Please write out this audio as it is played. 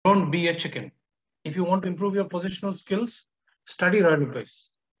Don't be a chicken. If you want to improve your positional skills, study royal pace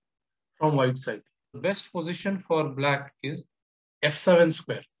from white side. The best position for black is f7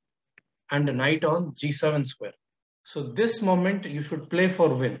 square and a knight on g7 square. So this moment you should play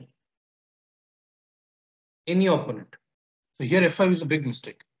for win. Any opponent. So here f5 is a big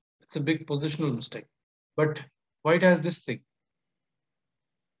mistake. It's a big positional mistake. But white has this thing.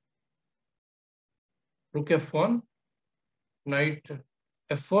 Rook f1, knight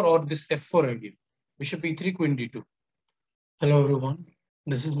f4, or this f4 idea. Bishop e3, queen d2. Hello everyone.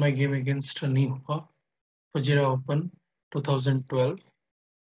 This is my game against Nihupa, Fujairah Open 2012.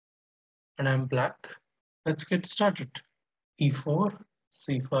 And I'm black. Let's get started. e4,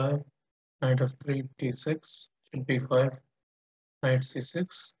 c5, knight f3, d6, b5, knight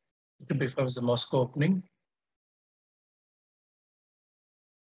c6. b5 is a Moscow opening.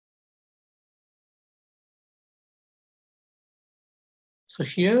 So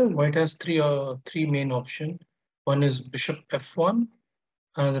here white has three main options. One is bishop f1,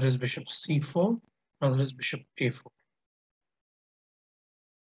 another is bishop c4, another is bishop a4.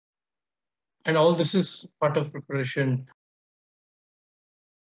 And all this is part of preparation.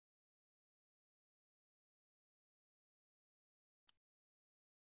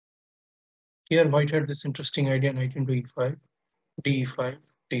 Here white had this interesting idea, knight into e5, d5,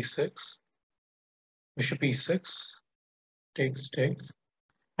 d6, bishop e6, takes.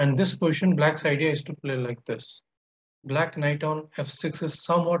 And this position, black's idea is to play like this. Black knight on f6 is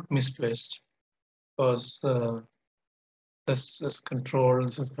somewhat misplaced because this is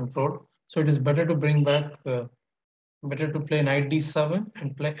controlled, So it is better to bring back, better to play knight d7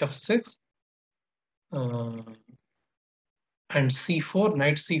 and play f6 and c4,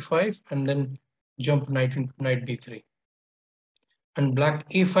 knight c5, and then jump knight into knight d3. And black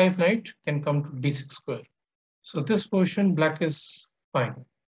a5 knight can come to d6 square. So this position, black is fine.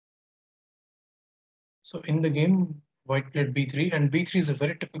 So in the game, white played b3, and b3 is a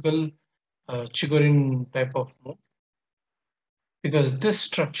very typical Chigorin type of move, because this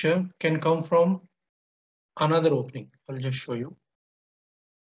structure can come from another opening. I'll just show you.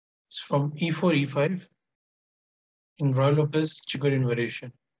 It's from e4, e5 in Royal Lopez Chigorin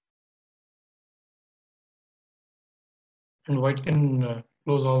variation. And white can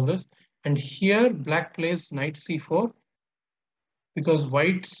close all this. And here black plays knight c4, because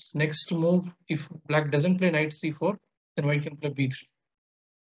white's next move, if black doesn't play knight c4, then white can play b3.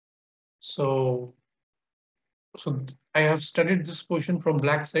 So I have studied this position from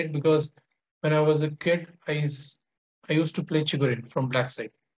black side, because when I was a kid, I used to play Chigorin from black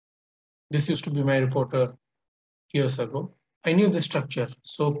side. This used to be my reporter years ago. I knew the structure.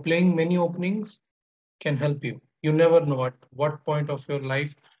 So playing many openings can help you. You never know at what point of your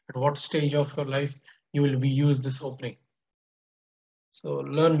life, at what stage of your life, you will be use this opening. So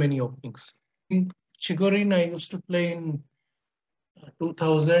learn many openings. In Chigorin, I used to play in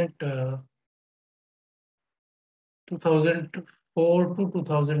 2004 to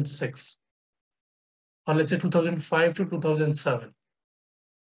 2006, or let's say 2005 to 2007.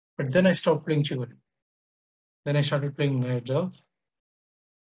 But then I stopped playing Chigorin. Then I started playing Niger.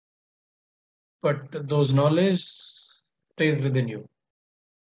 But those knowledge stays within you.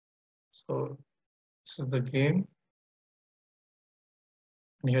 So this is the game.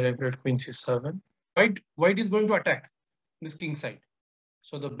 And here I played queen c7. White is going to attack this king side.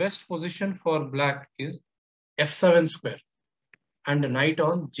 So the best position for black is f7 square and a knight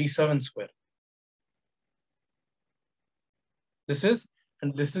on g7 square. These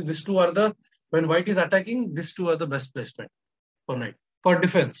two are the, when white is attacking, these two are the best placement for knight, for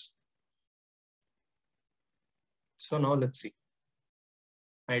defense. So now let's see.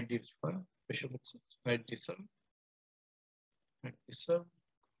 Knight d5, bishop h6, knight d7, knight d7,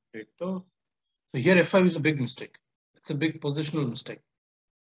 so here f5 is a big mistake. It's a big positional mistake.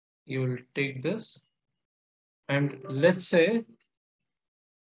 You will take this, and let's say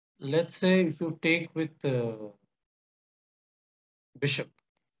if you take with bishop,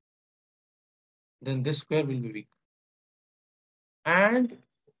 then this square will be weak. And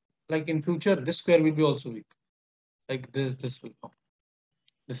like in future, this square will be also weak. Like this will come.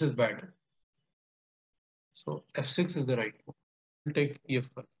 This is bad. So f6 is the right move. We'll take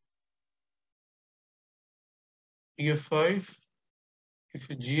e5. e5, if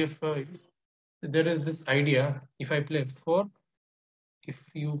you gf5, there is this idea. If I play f4, if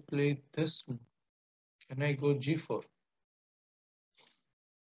you play this, can I go g4?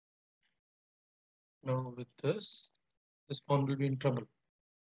 Now with this pawn will be in trouble.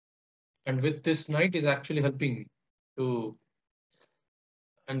 And with this knight is actually helping me to,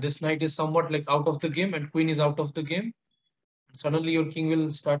 and this knight is somewhat like out of the game, and queen is out of the game. Suddenly your king will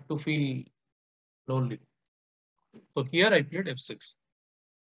start to feel lonely. So here I played f6,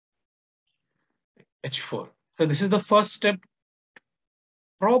 h4. So this is the first step.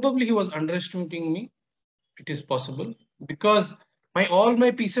 Probably he was underestimating me. It is possible because all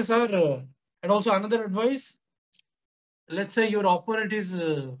my pieces are. And also another advice. Let's say your opponent is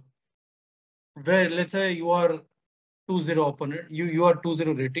where. Let's say you are 2-0 opponent. You are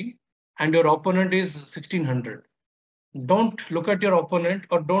 2-0 rating, and your opponent is 1600. Don't look at your opponent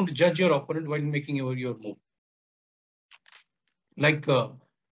or don't judge your opponent while making your move. Like I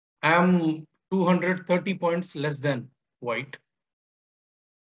am 230 points less than white,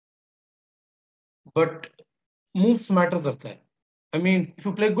 but moves matter करता है. I mean, if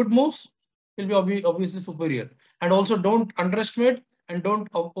you play good moves, you'll be obviously superior. And also don't underestimate and don't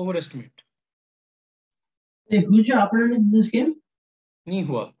overestimate. Hey, who's your opponent in this game? नहीं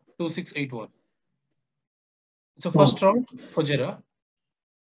हुआ 2681. It's a Oh, first round Fujairah.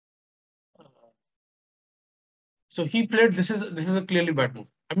 So he played. This is a clearly bad move.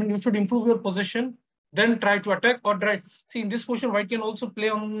 I mean, you should improve your position, then try to attack or try. See, in this position, white can also play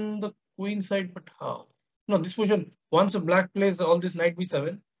on the queen side, but how? No, this position. Once a black plays all this knight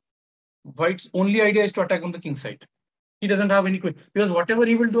b7, white's only idea is to attack on the king side. He doesn't have any queen because whatever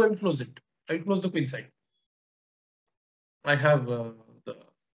he will do, I will close it. I will close the queen side. I have the.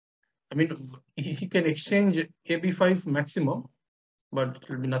 I mean, he can exchange a b5 maximum, but it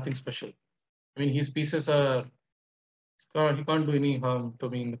will be nothing special. I mean, his pieces are. He can't do any harm to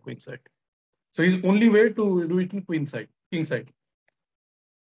me in the queen side. So his only way to do it in queen side, king side.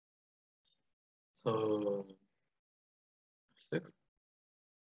 So 6,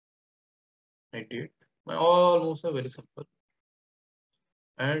 98. My all moves are very simple.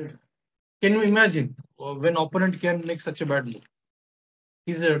 And can you imagine when opponent can make such a bad move?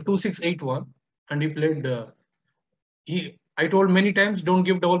 He's a 2681 and he played. I told many times don't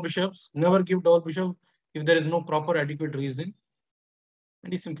give double bishops, never give double bishop if there is no proper adequate reason.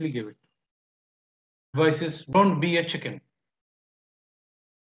 And he simply gave it. Advice is don't be a chicken.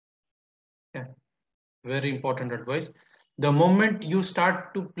 Yeah, very important advice. The moment you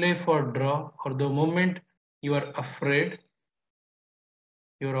start to play for draw or the moment you are afraid,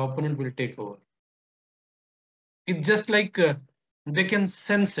 your opponent will take over. It's just like they can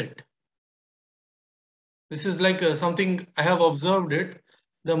sense it. This is like something I have observed it.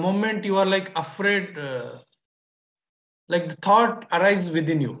 The moment you are like afraid, like the thought arises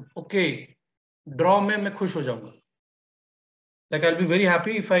within you. Okay, draw mein main khush ho jaunga. Like I'll be very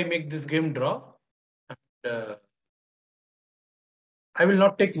happy if I make this game draw. And, I will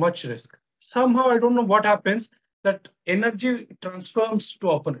not take much risk. Somehow I don't know what happens. That energy transforms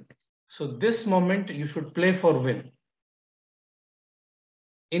to opponent. So this moment you should play for win.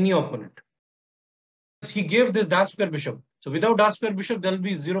 Any opponent. He gave this dark square bishop. So without dark square bishop, there will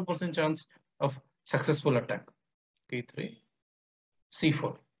be 0% chance of successful attack. P3,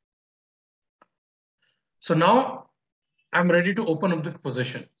 C4. So now I'm ready to open up the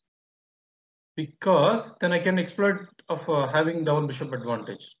position because then I can exploit of having double bishop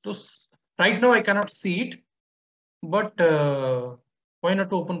advantage. So right now I cannot see it, but why not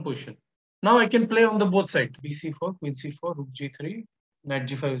to open position? Now I can play on the both sides. BC4, Queen C4, Rook G3, Knight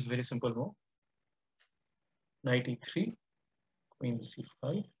G5 is very simple move. Knight E3, Queen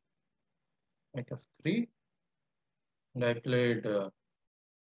C5, Knight F3, and I played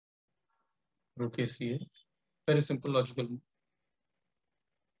Rook A8. Very simple logical move.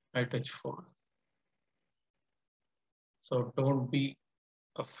 Knight H4. So don't be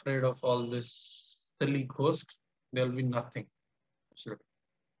afraid of all this silly ghost. There'll be nothing. Absolutely.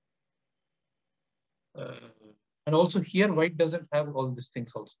 Uh, and also here, white doesn't have all these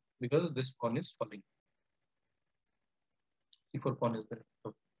things also because this pawn is falling. C4 pawn is there.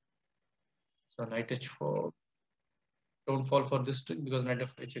 So knight H4. Don't fall for this trick because knight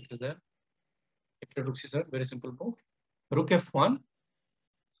F8 is there. If rook C7, very simple move. Rook F1.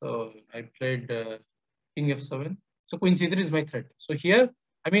 So I played king F7. So queen C3 is my threat. So here,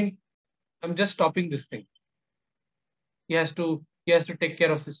 I mean, I'm just stopping this thing. He has to take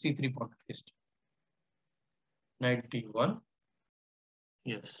care of the C3 pawn at least. Knight D1.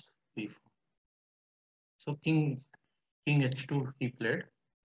 Yes, B4. So king H2 he played.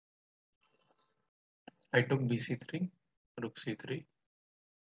 I took BC3, Rook C3,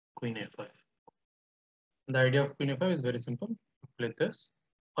 Queen A5. The idea of Queen A5 is very simple. Play this,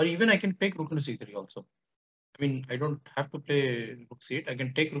 or even I can take Rook to C3 also. I mean, I don't have to play Rook C8. I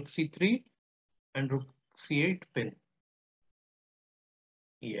can take Rook C3 and Rook C8 pin.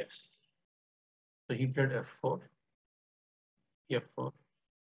 Yes. So he played F4, F4.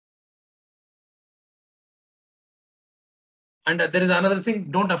 And there is another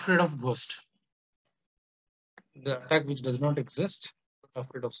thing, don't afraid of ghost. The attack which does not exist, don't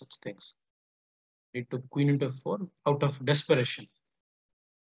afraid of such things. Need to queen into f4 out of desperation.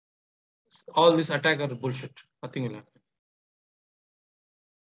 All this attack are bullshit. Nothing will happen.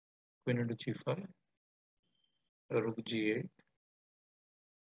 Queen into g5, rook g8,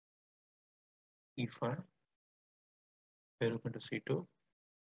 e5, rook into c2,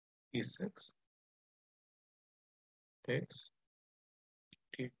 e6, takes,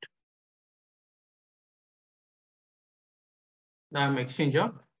 t2. Now I'm exchange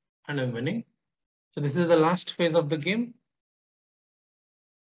up and I'm winning. So this is the last phase of the game.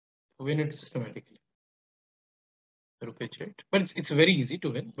 Win it systematically. Rook h8. But it's very easy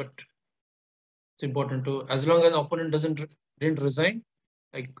to win, but it's important to, as long as opponent didn't resign,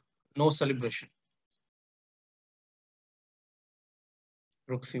 like no celebration.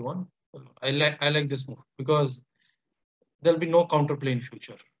 Rook c1. I like this move because there'll be no counterplay in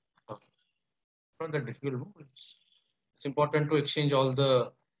future. Not that difficult move. It's important to exchange all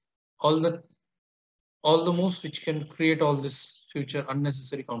the all the moves which can create all this future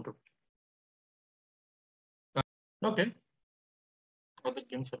unnecessary counterplay. Okay. Other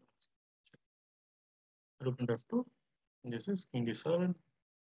games are rook into f2. This is king d7.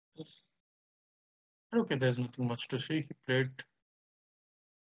 This. Okay, there's nothing much to see. He played.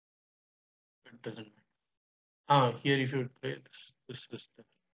 It doesn't matter. Here if you play this is the.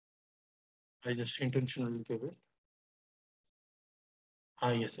 I just intentionally gave it.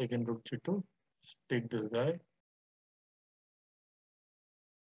 Yes, I can rook g2. Take this guy.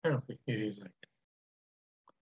 And okay, here is right.